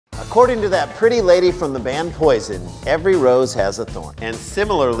According to that pretty lady from the band Poison, every rose has a thorn. And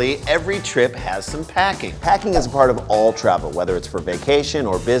similarly, every trip has some packing. Packing is a part of all travel, whether it's for vacation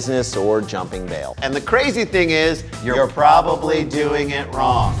or business or jumping bail. And the crazy thing is, you're probably doing it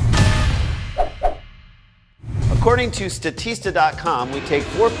wrong. According to Statista.com, we take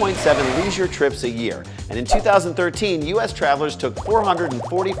 4.7 leisure trips a year. And in 2013, US travelers took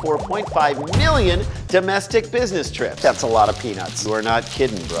 444.5 million domestic business trips. That's a lot of peanuts. You are not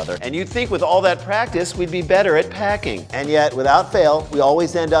kidding, brother. And you'd think with all that practice, we'd be better at packing. And yet, without fail, we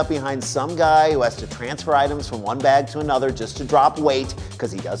always end up behind some guy who has to transfer items from one bag to another just to drop weight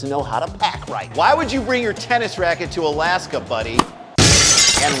because he doesn't know how to pack right. Why would you bring your tennis racket to Alaska, buddy?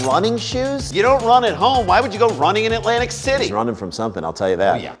 And running shoes? You don't run at home. Why would you go running in Atlantic City? He's running from something, I'll tell you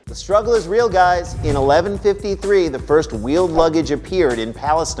that. Oh, yeah. The struggle is real, guys. In 1153, the first wheeled luggage appeared in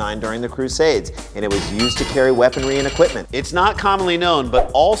Palestine during the Crusades, and it was used to carry weaponry and equipment. It's not commonly known, but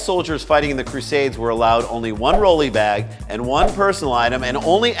all soldiers fighting in the Crusades were allowed only one rolly bag and one personal item, and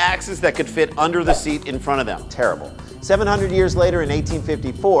only axes that could fit under the seat in front of them. Terrible. 700 years later, in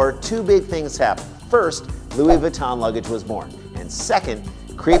 1854, two big things happened. First, Louis Vuitton luggage was born. And second,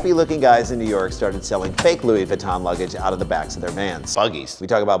 creepy-looking guys in New York started selling fake Louis Vuitton luggage out of the backs of their vans. Buggies. We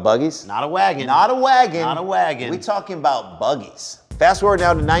talk about buggies? Not a wagon. Not a wagon. Not a wagon. We talking about buggies. Fast forward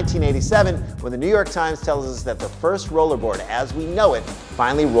now to 1987, when the New York Times tells us that the first rollerboard as we know it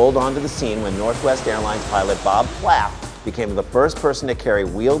finally rolled onto the scene when Northwest Airlines pilot Bob Plath became the first person to carry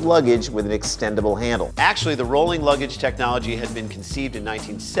wheeled luggage with an extendable handle. Actually, the rolling luggage technology had been conceived in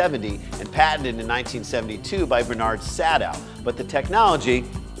 1970 and patented in 1972 by Bernard Sadow. But the technology,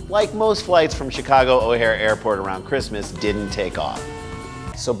 like most flights from Chicago O'Hare Airport around Christmas, didn't take off.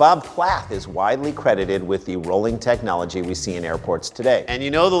 So Bob Plath is widely credited with the rolling technology we see in airports today. And you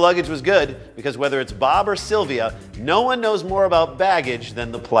know the luggage was good because whether it's Bob or Sylvia, no one knows more about baggage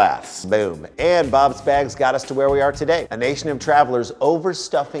than the Plaths. Boom. And Bob's bags got us to where we are today. A nation of travelers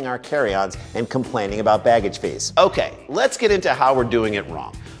overstuffing our carry-ons and complaining about baggage fees. Okay, let's get into how we're doing it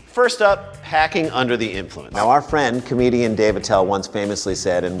wrong. First up, packing under the influence. Now our friend, comedian Dave Attell once famously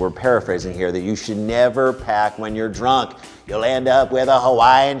said, and we're paraphrasing here, that you should never pack when you're drunk. You'll end up with a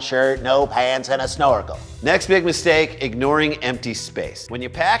Hawaiian shirt, no pants, and a snorkel. Next big mistake, ignoring empty space. When you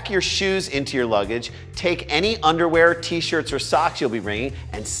pack your shoes into your luggage, take any underwear, t-shirts, or socks you'll be bringing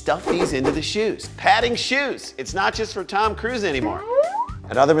and stuff these into the shoes. Padding shoes. It's not just for Tom Cruise anymore.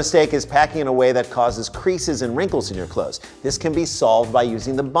 Another mistake is packing in a way that causes creases and wrinkles in your clothes. This can be solved by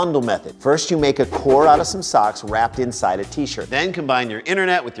using the bundle method. First, you make a core out of some socks wrapped inside a t-shirt. Then combine your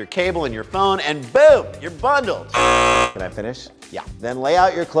internet with your cable and your phone, and boom, you're bundled. Can I finish? Yeah. Then lay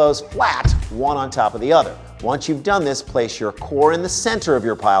out your clothes flat, one on top of the other. Once you've done this, place your core in the center of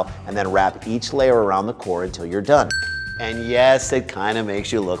your pile and then wrap each layer around the core until you're done. And yes, it kind of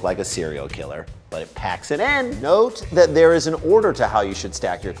makes you look like a serial killer, but it packs it in. Note that there is an order to how you should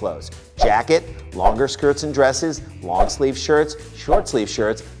stack your clothes. Jacket, longer skirts and dresses, long sleeve shirts, short sleeve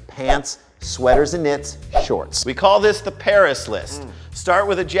shirts, pants, sweaters and knits, shorts. We call this the Paris list. Start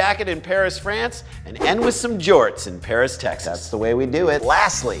with a jacket in Paris, France, and end with some jorts in Paris, Texas. That's the way we do it.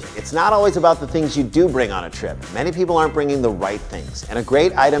 Lastly, it's not always about the things you do bring on a trip. Many people aren't bringing the right things. And a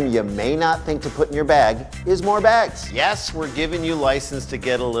great item you may not think to put in your bag is more bags. Yes, we're giving you license to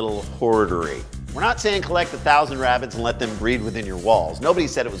get a little hoardery. We're not saying collect 1,000 rabbits and let them breed within your walls. Nobody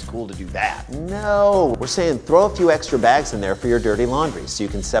said it was cool to do that. No, we're saying throw a few extra bags in there for your dirty laundry so you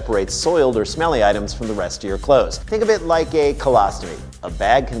can separate soiled or smelly items from the rest of your clothes. Think of it like a colostomy. A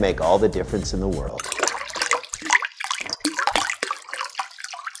bag can make all the difference in the world.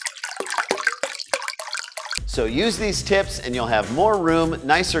 So use these tips and you'll have more room,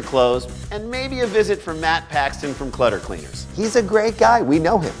 nicer clothes, and maybe a visit from Matt Paxton from Clutter Cleaners. He's a great guy. We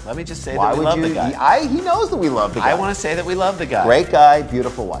know him. Let me just say that we love the guy. He knows that we love the guy. I want to say that we love the guy. Great guy,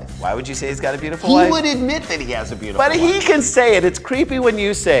 beautiful wife. Why would you say he's got a beautiful wife? He would admit that he has a beautiful wife. But he can say it. It's creepy when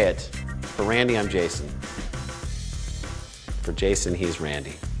you say it. For Randy, I'm Jason. For Jason, he's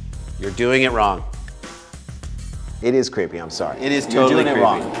Randy. You're doing it wrong. It is creepy, I'm sorry. It is totally You're doing creepy. it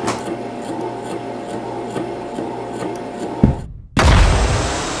wrong.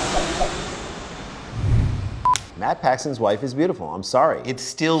 Matt Paxton's wife is beautiful. I'm sorry. It's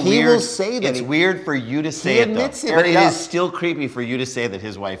still he weird. Will say that it's weird for you to say he it, admits though. it. But it Yeah. is still creepy for you to say that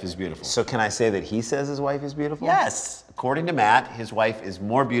his wife is beautiful. So can I say that he says his wife is beautiful? Yes. According to Matt, his wife is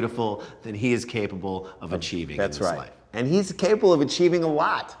more beautiful than he is capable of achieving That's in his right. life. And he's capable of achieving a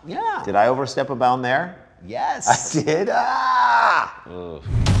lot. Yeah. Did I overstep a bound there? Yes. I did. Ah!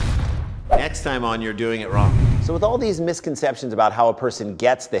 Next time on You're Doing It Wrong. So with all these misconceptions about how a person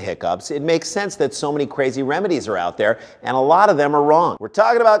gets the hiccups, it makes sense that so many crazy remedies are out there, and a lot of them are wrong. We're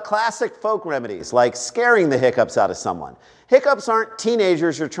talking about classic folk remedies, like scaring the hiccups out of someone. Hiccups aren't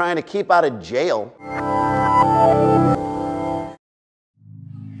teenagers you're trying to keep out of jail.